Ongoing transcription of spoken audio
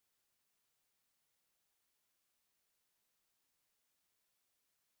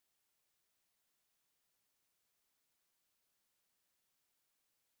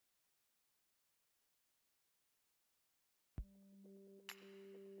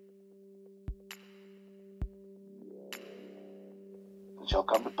shall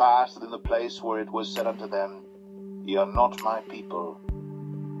come to pass that in the place where it was said unto them, Ye are not my people,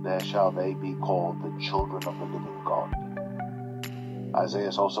 there shall they be called the children of the living God.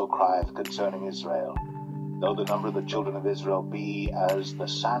 Isaiah also crieth concerning Israel, Though the number of the children of Israel be as the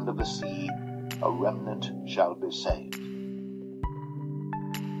sand of the sea, a remnant shall be saved.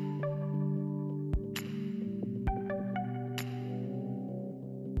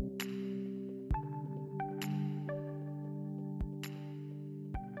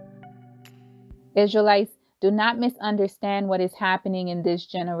 Israelites, do not misunderstand what is happening in this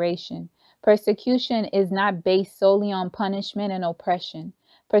generation. Persecution is not based solely on punishment and oppression.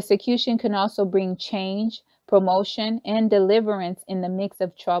 Persecution can also bring change, promotion, and deliverance in the mix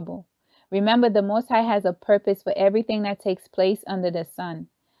of trouble. Remember, the Most High has a purpose for everything that takes place under the sun.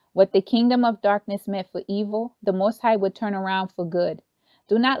 What the kingdom of darkness meant for evil, the Most High would turn around for good.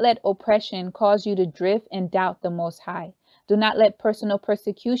 Do not let oppression cause you to drift and doubt the Most High. Do not let personal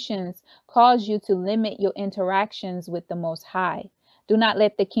persecutions cause you to limit your interactions with the Most High. Do not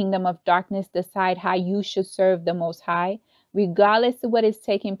let the kingdom of darkness decide how you should serve the Most High. Regardless of what is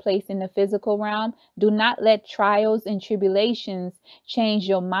taking place in the physical realm, do not let trials and tribulations change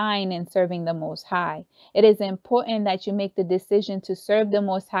your mind in serving the Most High. It is important that you make the decision to serve the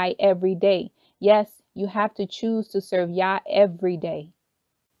Most High every day. Yes, you have to choose to serve Yah every day.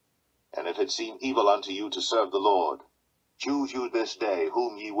 And if it seem evil unto you to serve the Lord, choose you this day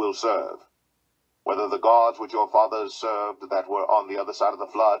whom ye will serve, whether the gods which your fathers served that were on the other side of the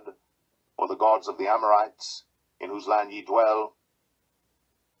flood, or the gods of the Amorites, in whose land ye dwell.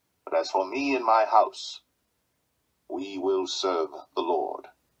 But as for me and my house, we will serve the Lord.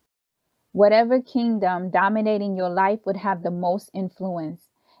 Whatever kingdom dominating your life would have the most influence.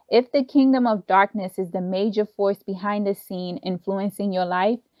 If the kingdom of darkness is the major force behind the scene influencing your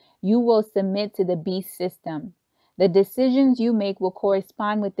life, you will submit to the beast system. The decisions you make will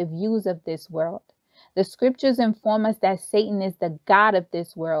correspond with the views of this world. The scriptures inform us that Satan is the god of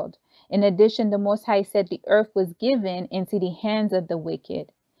this world. In addition, the Most High said the earth was given into the hands of the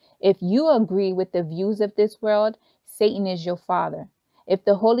wicked. If you agree with the views of this world, Satan is your father. If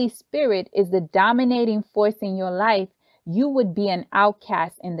the Holy Spirit is the dominating force in your life, you would be an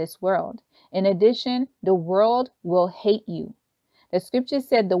outcast in this world. In addition, the world will hate you. The scripture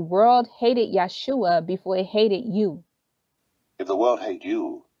said the world hated Yeshua before it hated you. If the world hate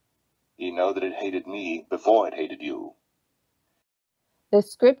you, ye know that it hated me before it hated you. The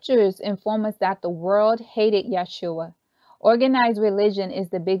scriptures inform us that the world hated Yeshua. Organized religion is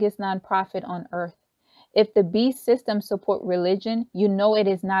the biggest nonprofit on earth. If the beast system support religion, you know it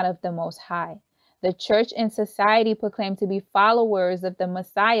is not of the Most High. The church and society proclaim to be followers of the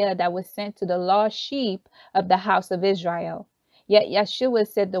Messiah that was sent to the lost sheep of the house of Israel. Yet Yeshua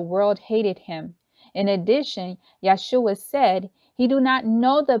said the world hated him. In addition, Yeshua said he do not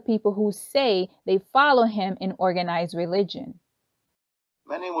know the people who say they follow him in organized religion.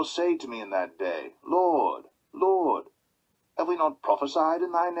 Many will say to me in that day, Lord, Lord, have we not prophesied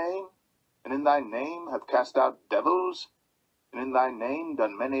in thy name? And in thy name have cast out devils? And in thy name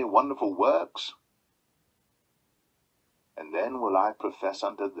done many wonderful works? And then will I profess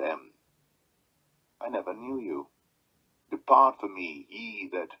unto them, I never knew you. Depart from me, ye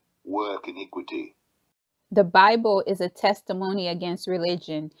that work iniquity. The Bible is a testimony against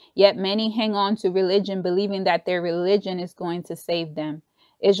religion, yet many hang on to religion believing that their religion is going to save them.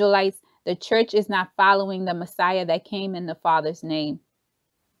 Israelites, the church is not following the Messiah that came in the Father's name.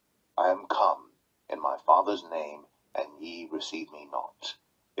 I am come in my Father's name, and ye receive me not.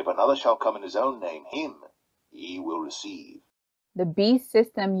 If another shall come in his own name, him ye will receive. The beast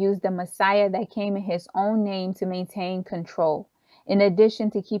system used the Messiah that came in his own name to maintain control, in addition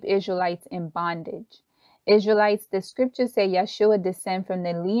to keep Israelites in bondage. Israelites, the scriptures say Yeshua descend from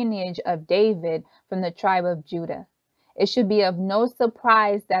the lineage of David from the tribe of Judah. It should be of no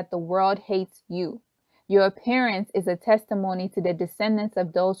surprise that the world hates you. Your appearance is a testimony to the descendants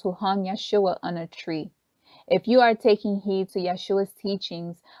of those who hung Yeshua on a tree. If you are taking heed to Yeshua's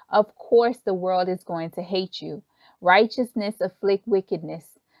teachings, of course the world is going to hate you. Righteousness afflict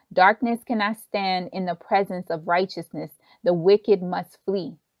wickedness. Darkness cannot stand in the presence of righteousness. The wicked must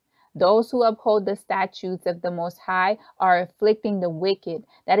flee. Those who uphold the statutes of the Most High are afflicting the wicked.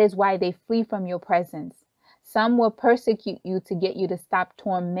 That is why they flee from your presence. Some will persecute you to get you to stop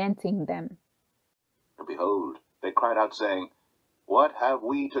tormenting them. And behold, they cried out, saying, What have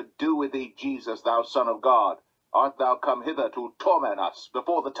we to do with thee, Jesus, thou Son of God? Art thou come hither to torment us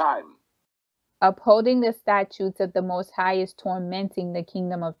before the time? Upholding the statutes of the Most High is tormenting the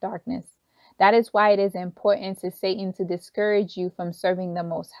kingdom of darkness. That is why it is important to Satan to discourage you from serving the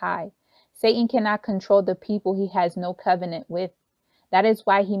Most High. Satan cannot control the people he has no covenant with. That is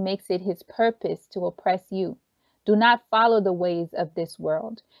why he makes it his purpose to oppress you. Do not follow the ways of this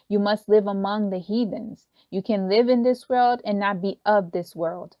world. You must live among the heathens. You can live in this world and not be of this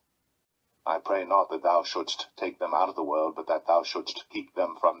world. I pray not that thou shouldst take them out of the world, but that thou shouldst keep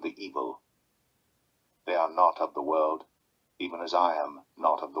them from the evil. They are not of the world, even as I am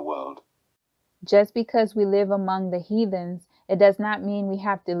not of the world. Just because we live among the heathens, it does not mean we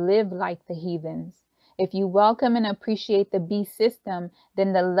have to live like the heathens. If you welcome and appreciate the beast system,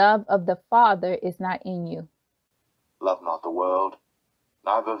 then the love of the Father is not in you. Love not the world,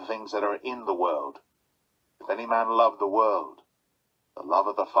 neither the things that are in the world. If any man love the world, the love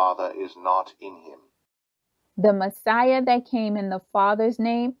of the Father is not in him. The Messiah that came in the Father's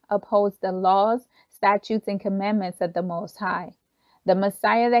name upholds the laws, statutes, and commandments of the Most High. The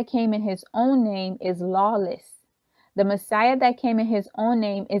Messiah that came in his own name is lawless. The Messiah that came in his own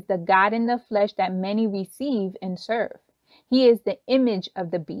name is the God in the flesh that many receive and serve. He is the image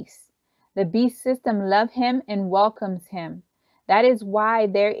of the beast. The beast system loves him and welcomes him. That is why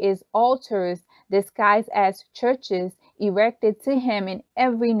there is altars disguised as churches erected to him in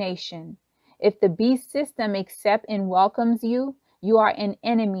every nation. If the beast system accepts and welcomes you, you are an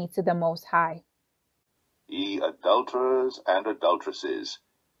enemy to the Most High. Ye adulterers and adulteresses,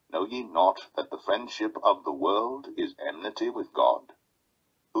 know ye not that the friendship of the world is enmity with God?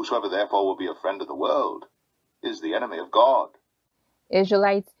 Whosoever therefore will be a friend of the world is the enemy of God.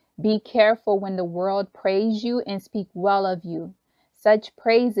 Israelites, be careful when the world praise you and speak well of you. Such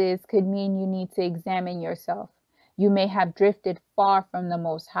praises could mean you need to examine yourself. You may have drifted far from the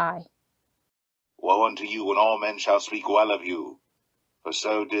Most High. Woe unto you when all men shall speak well of you, for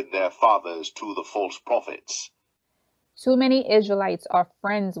so did their fathers to the false prophets. Too many Israelites are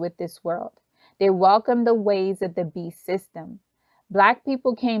friends with this world. They welcome the ways of the beast system. Black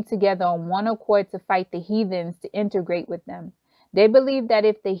people came together on one accord to fight the heathens to integrate with them. They believed that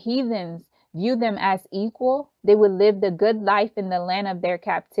if the heathens view them as equal, they would live the good life in the land of their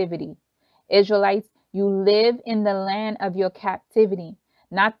captivity. Israelites, you live in the land of your captivity,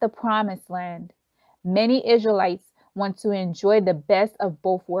 not the promised land. Many Israelites want to enjoy the best of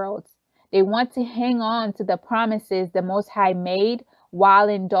both worlds. They want to hang on to the promises the Most High made while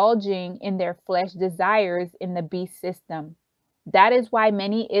indulging in their flesh desires in the beast system. That is why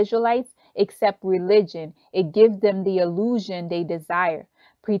many Israelites accept religion. It gives them the illusion they desire,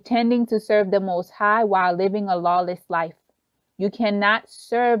 pretending to serve the Most High while living a lawless life. You cannot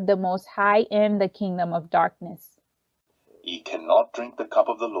serve the Most High in the kingdom of darkness. Ye cannot drink the cup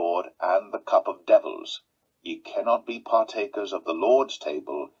of the Lord and the cup of devils. Ye cannot be partakers of the Lord's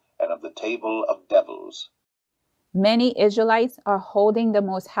table and of the table of devils. Many Israelites are holding the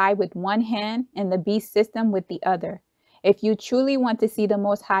Most High with one hand and the beast system with the other. If you truly want to see the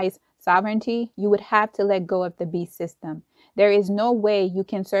Most High's sovereignty, you would have to let go of the beast system. There is no way you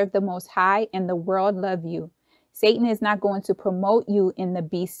can serve the Most High and the world love you. Satan is not going to promote you in the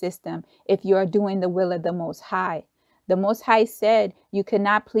beast system if you are doing the will of the Most High. The Most High said you could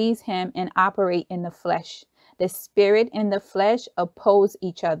not please him and operate in the flesh. The spirit and the flesh oppose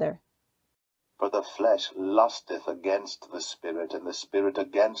each other. For the flesh lusteth against the spirit, and the spirit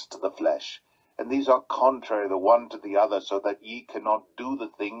against the flesh. And these are contrary the one to the other, so that ye cannot do the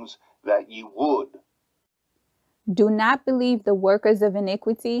things that ye would. Do not believe the workers of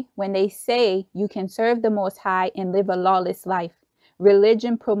iniquity when they say you can serve the Most High and live a lawless life.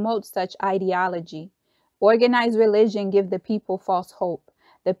 Religion promotes such ideology. Organized religion gives the people false hope.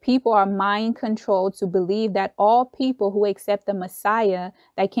 The people are mind controlled to believe that all people who accept the Messiah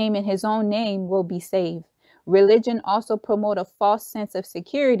that came in his own name will be saved. Religion also promotes a false sense of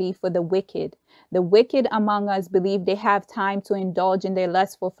security for the wicked. The wicked among us believe they have time to indulge in their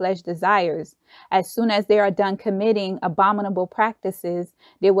lustful flesh desires. As soon as they are done committing abominable practices,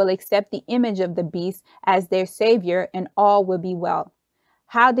 they will accept the image of the beast as their savior and all will be well.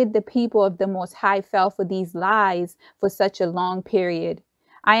 How did the people of the Most High fall for these lies for such a long period?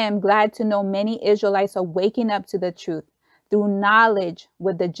 I am glad to know many Israelites are waking up to the truth. Through knowledge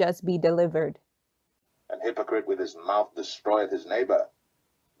would the just be delivered. An hypocrite with his mouth destroyeth his neighbor,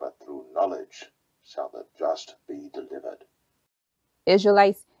 but through knowledge shall the just be delivered.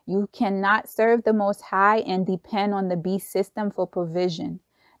 Israelites, you cannot serve the Most High and depend on the beast system for provision.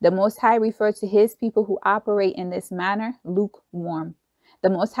 The Most High refers to his people who operate in this manner lukewarm. The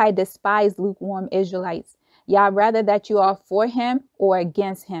Most High despised lukewarm Israelites. Yah rather that you are for him or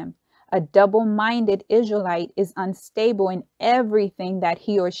against him. A double-minded Israelite is unstable in everything that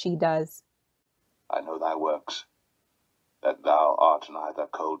he or she does. I know thy works, that thou art neither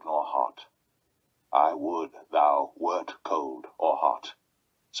cold nor hot. I would thou wert cold or hot.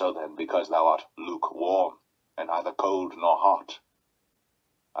 So then, because thou art lukewarm, and neither cold nor hot,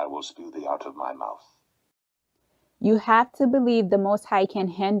 I will spew thee out of my mouth. You have to believe the Most High can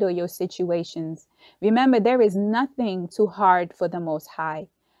handle your situations. Remember, there is nothing too hard for the Most High.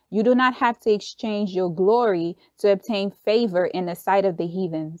 You do not have to exchange your glory to obtain favor in the sight of the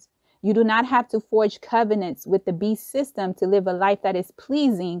heathens. You do not have to forge covenants with the beast system to live a life that is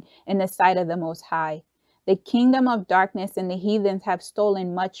pleasing in the sight of the Most High. The kingdom of darkness and the heathens have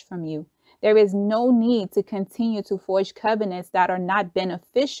stolen much from you. There is no need to continue to forge covenants that are not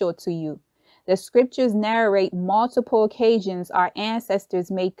beneficial to you. The scriptures narrate multiple occasions our ancestors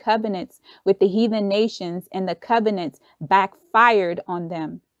made covenants with the heathen nations and the covenants backfired on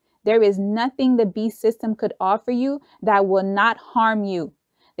them. There is nothing the beast system could offer you that will not harm you.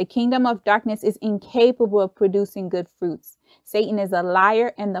 The kingdom of darkness is incapable of producing good fruits. Satan is a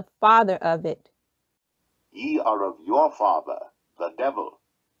liar and the father of it. Ye are of your father, the devil,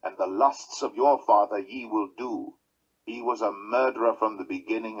 and the lusts of your father ye will do. He was a murderer from the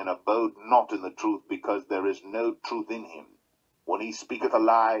beginning, and abode not in the truth, because there is no truth in him. When he speaketh a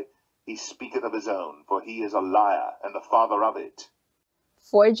lie, he speaketh of his own, for he is a liar, and the father of it.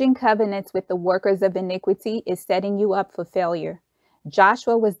 Forging covenants with the workers of iniquity is setting you up for failure.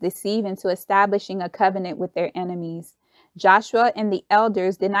 Joshua was deceived into establishing a covenant with their enemies. Joshua and the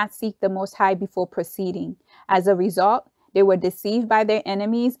elders did not seek the Most High before proceeding. As a result, they were deceived by their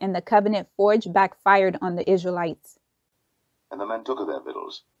enemies, and the covenant forged backfired on the Israelites. And the men took of their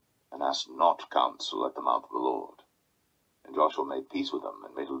victuals, and asked not counsel at the mouth of the Lord. And Joshua made peace with them,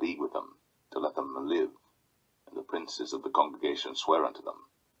 and made a league with them, to let them live. And the princes of the congregation sware unto them.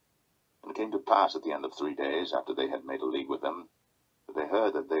 And it came to pass at the end of 3 days, after they had made a league with them, that they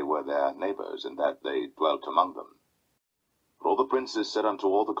heard that they were their neighbors, and that they dwelt among them. For all the princes said unto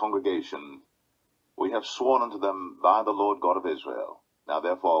all the congregation, We have sworn unto them by the Lord God of Israel. Now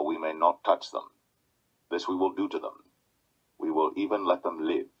therefore we may not touch them. This we will do to them. We will even let them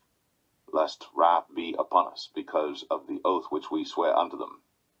live, lest wrath be upon us, because of the oath which we swear unto them.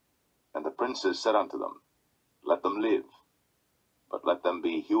 And the princes said unto them, Let them live, but let them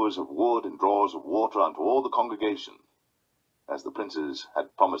be hewers of wood and drawers of water unto all the congregation, as the princes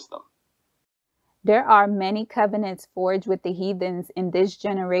had promised them. There are many covenants forged with the heathens in this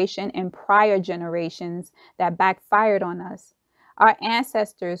generation and prior generations that backfired on us. Our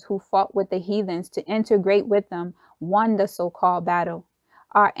ancestors who fought with the heathens to integrate with them won the so-called battle.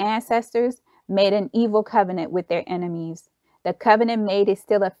 Our ancestors made an evil covenant with their enemies. The covenant made is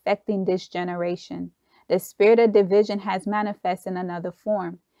still affecting this generation. The spirit of division has manifested in another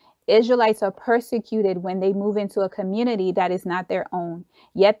form. Israelites are persecuted when they move into a community that is not their own.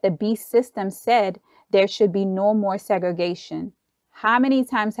 Yet the beast system said there should be no more segregation. How many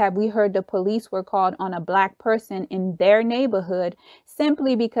times have we heard the police were called on a black person in their neighborhood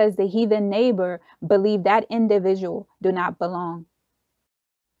simply because the heathen neighbor believed that individual do not belong?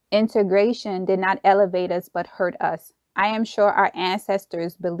 Integration did not elevate us but hurt us. I am sure our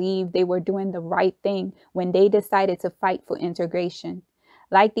ancestors believed they were doing the right thing when they decided to fight for integration.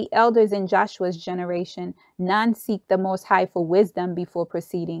 Like the elders in Joshua's generation, none seek the Most High for wisdom before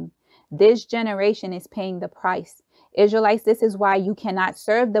proceeding. This generation is paying the price. Israelites, this is why you cannot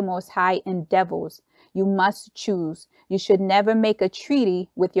serve the Most High and devils. You must choose. You should never make a treaty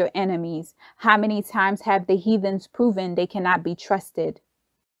with your enemies. How many times have the heathens proven they cannot be trusted?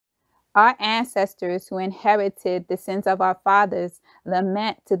 Our ancestors who inherited the sins of our fathers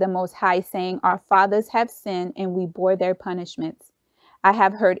lament to the Most High, saying, Our fathers have sinned and we bore their punishments. I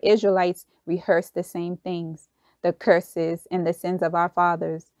have heard Israelites rehearse the same things, the curses and the sins of our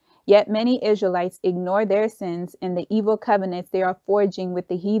fathers. Yet many Israelites ignore their sins and the evil covenants they are forging with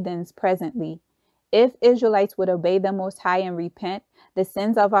the heathens presently. If Israelites would obey the Most High and repent, the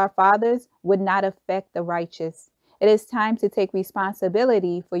sins of our fathers would not affect the righteous. It is time to take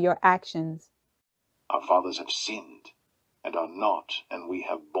responsibility for your actions. Our fathers have sinned, and are not, and we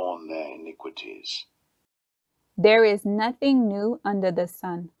have borne their iniquities. There is nothing new under the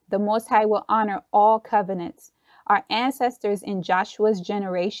sun. The Most High will honor all covenants. Our ancestors in Joshua's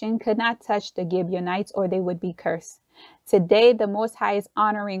generation could not touch the Gibeonites or they would be cursed. Today, the Most High is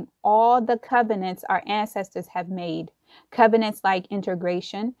honoring all the covenants our ancestors have made. Covenants like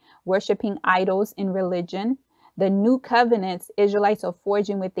integration, worshiping idols in religion. The new covenants Israelites are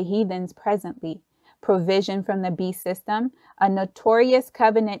forging with the heathens presently. Provision from the beast system. A notorious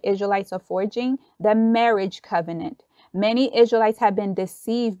covenant Israelites are forging, the marriage covenant. Many Israelites have been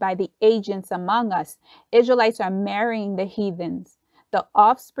deceived by the agents among us. Israelites are marrying the heathens. The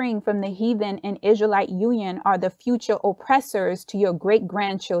offspring from the heathen and Israelite union are the future oppressors to your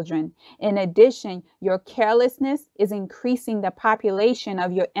great-grandchildren. In addition, your carelessness is increasing the population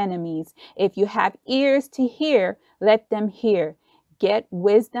of your enemies. If you have ears to hear, let them hear. Get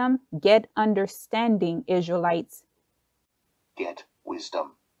wisdom, get understanding, Israelites. Get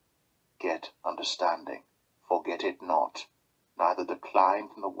wisdom, get understanding. Forget it not, neither decline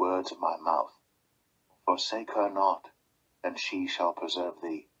from the words of my mouth. Forsake her not, and she shall preserve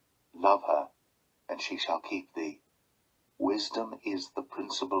thee. Love her, and she shall keep thee. Wisdom is the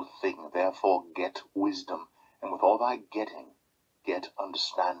principal thing, therefore get wisdom, and with all thy getting, get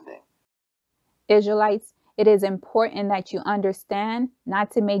understanding. Israelites, it is important that you understand not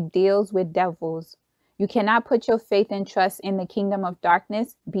to make deals with devils. You cannot put your faith and trust in the kingdom of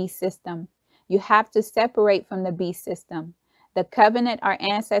darkness, beast system. You have to separate from the beast system. The covenant our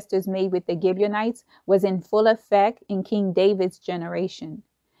ancestors made with the Gibeonites was in full effect in King David's generation.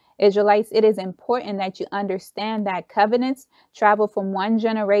 Israelites, it is important that you understand that covenants travel from one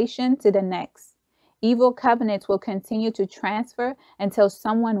generation to the next. Evil covenants will continue to transfer until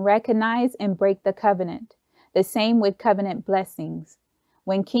someone recognize and break the covenant. The same with covenant blessings.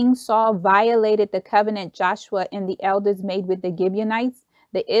 When King Saul violated the covenant Joshua and the elders made with the Gibeonites,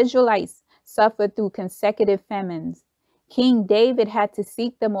 the Israelites suffered through consecutive famines. King David had to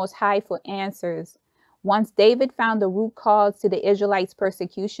seek the Most High for answers. Once David found the root cause to the Israelites'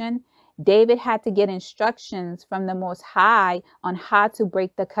 persecution, David had to get instructions from the Most High on how to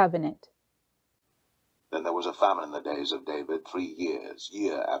break the covenant. Then there was a famine in the days of David 3 years,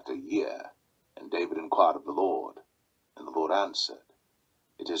 year after year. And David inquired of the Lord. And the Lord answered,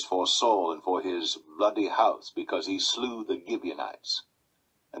 It is for Saul and for his bloody house, because he slew the Gibeonites.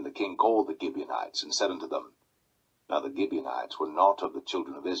 And the king called the Gibeonites, and said unto them, Now the Gibeonites were not of the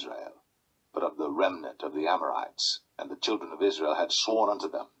children of Israel, but of the remnant of the Amorites. And the children of Israel had sworn unto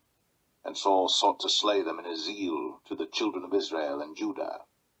them. And Saul sought to slay them in his zeal to the children of Israel and Judah.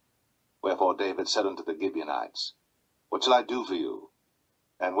 Wherefore David said unto the Gibeonites, What shall I do for you?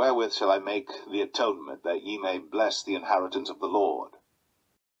 And wherewith shall I make the atonement, that ye may bless the inheritance of the Lord?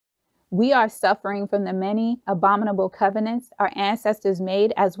 We are suffering from the many abominable covenants our ancestors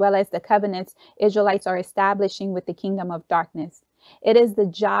made, as well as the covenants Israelites are establishing with the kingdom of darkness. It is the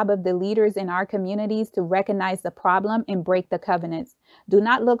job of the leaders in our communities to recognize the problem and break the covenants. Do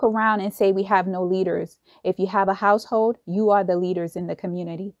not look around and say we have no leaders. If you have a household, you are the leaders in the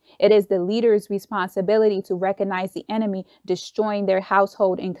community. It is the leader's responsibility to recognize the enemy destroying their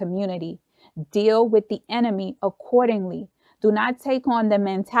household and community. Deal with the enemy accordingly. Do not take on the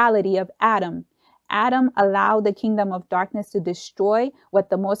mentality of Adam. Adam allowed the kingdom of darkness to destroy what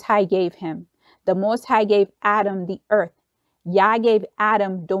the Most High gave him. The Most High gave Adam the earth. Yah gave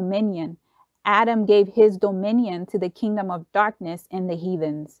Adam dominion. Adam gave his dominion to the kingdom of darkness and the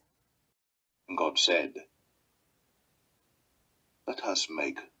heathens. God said, Let us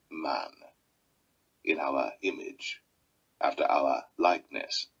make man in our image, after our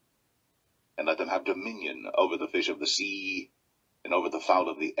likeness, and let them have dominion over the fish of the sea, and over the fowl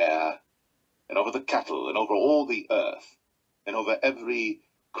of the air, and over the cattle, and over all the earth, and over every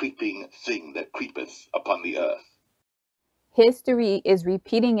creeping thing that creepeth upon the earth. History is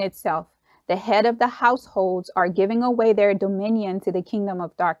repeating itself. The head of the households are giving away their dominion to the kingdom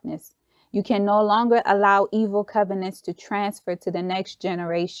of darkness. You can no longer allow evil covenants to transfer to the next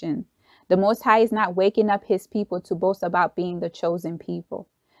generation. The Most High is not waking up his people to boast about being the chosen people.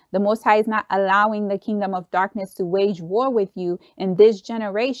 The Most High is not allowing the kingdom of darkness to wage war with you in this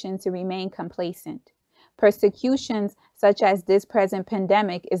generation to remain complacent. Persecutions such as this present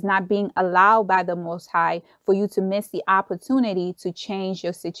pandemic is not being allowed by the Most High for you to miss the opportunity to change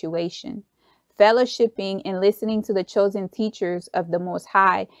your situation. Fellowshipping and listening to the chosen teachers of the Most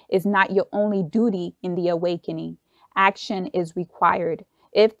High is not your only duty in the awakening. Action is required.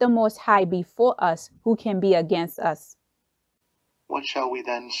 If the Most High be for us, who can be against us? What shall we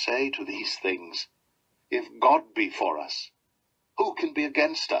then say to these things? If God be for us, who can be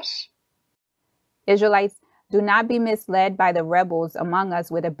against us? Israelites, do not be misled by the rebels among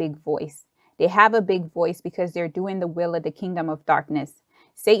us with a big voice. They have a big voice because they're doing the will of the kingdom of darkness.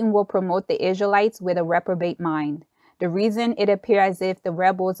 Satan will promote the Israelites with a reprobate mind. The reason it appears as if the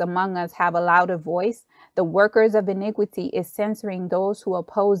rebels among us have a louder voice, the workers of iniquity is censoring those who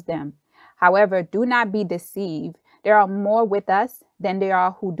oppose them. However, do not be deceived. There are more with us than there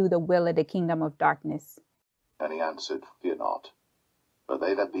are who do the will of the kingdom of darkness. And he answered, Fear not, for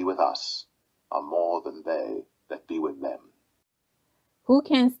they that be with us are more than they that be with them. Who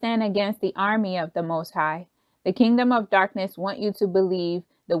can stand against the army of the Most High? The kingdom of darkness want you to believe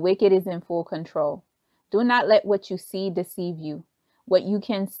the wicked is in full control. Do not let what you see deceive you. What you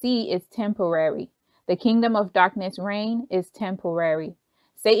can see is temporary. The kingdom of darkness reign is temporary.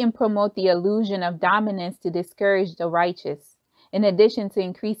 Satan promotes the illusion of dominance to discourage the righteous, in addition to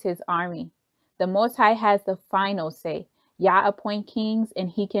increase his army. The Most High has the final say. Yah appoint kings, and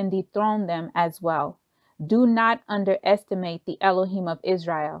he can dethrone them as well. Do not underestimate the Elohim of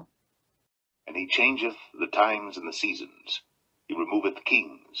Israel. And he changeth the times and the seasons. He removeth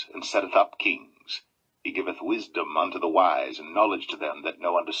kings, and setteth up kings. He giveth wisdom unto the wise, and knowledge to them that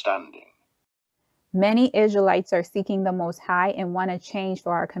know understanding. Many Israelites are seeking the Most High and want to change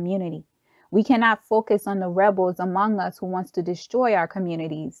for our community. We cannot focus on the rebels among us who wants to destroy our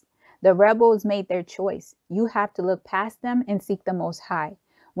communities. The rebels made their choice. You have to look past them and seek the Most High.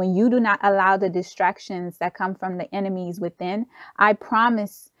 When you do not allow the distractions that come from the enemies within, I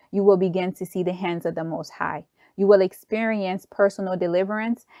promise you will begin to see the hands of the Most High. You will experience personal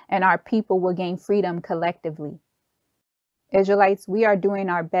deliverance, and our people will gain freedom collectively. Israelites, we are doing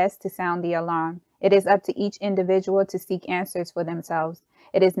our best to sound the alarm. It is up to each individual to seek answers for themselves.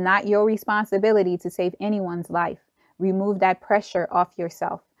 It is not your responsibility to save anyone's life. Remove that pressure off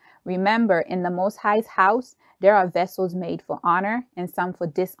yourself. Remember, in the Most High's house, there are vessels made for honor and some for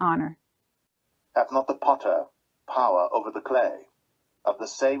dishonor. Hath not the potter power over the clay, of the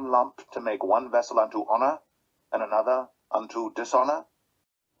same lump to make one vessel unto honor, and another unto dishonor?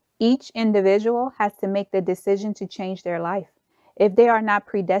 Each individual has to make the decision to change their life. If they are not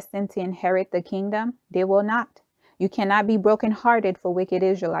predestined to inherit the kingdom, they will not. You cannot be brokenhearted for wicked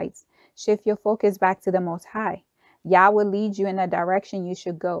Israelites. Shift your focus back to the Most High. Yah will lead you in the direction you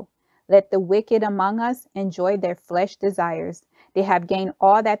should go. Let the wicked among us enjoy their flesh desires. They have gained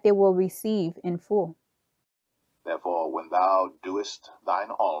all that they will receive in full. Therefore, when thou doest thine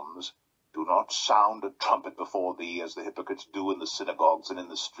alms, do not sound a trumpet before thee, as the hypocrites do in the synagogues and in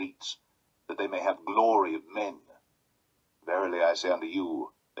the streets, that they may have glory of men. Verily I say unto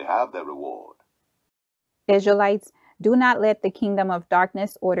you, they have their reward. Israelites, do not let the kingdom of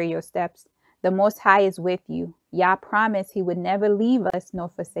darkness order your steps. The Most High is with you. Yah promised he would never leave us nor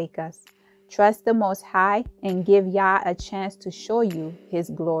forsake us. Trust the Most High and give Yah a chance to show you his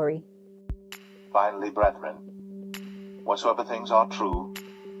glory. Finally, brethren, whatsoever things are true,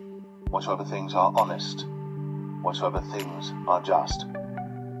 whatsoever things are honest, whatsoever things are just,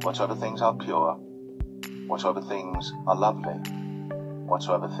 whatsoever things are pure, whatsoever things are lovely,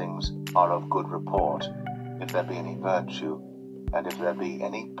 whatsoever things are of good report, if there be any virtue, and if there be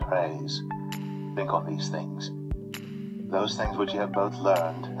any praise, think on these things. Those things which ye have both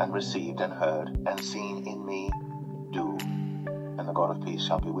learned, and received, and heard, and seen in me, do, and the God of peace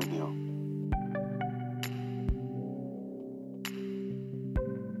shall be with you.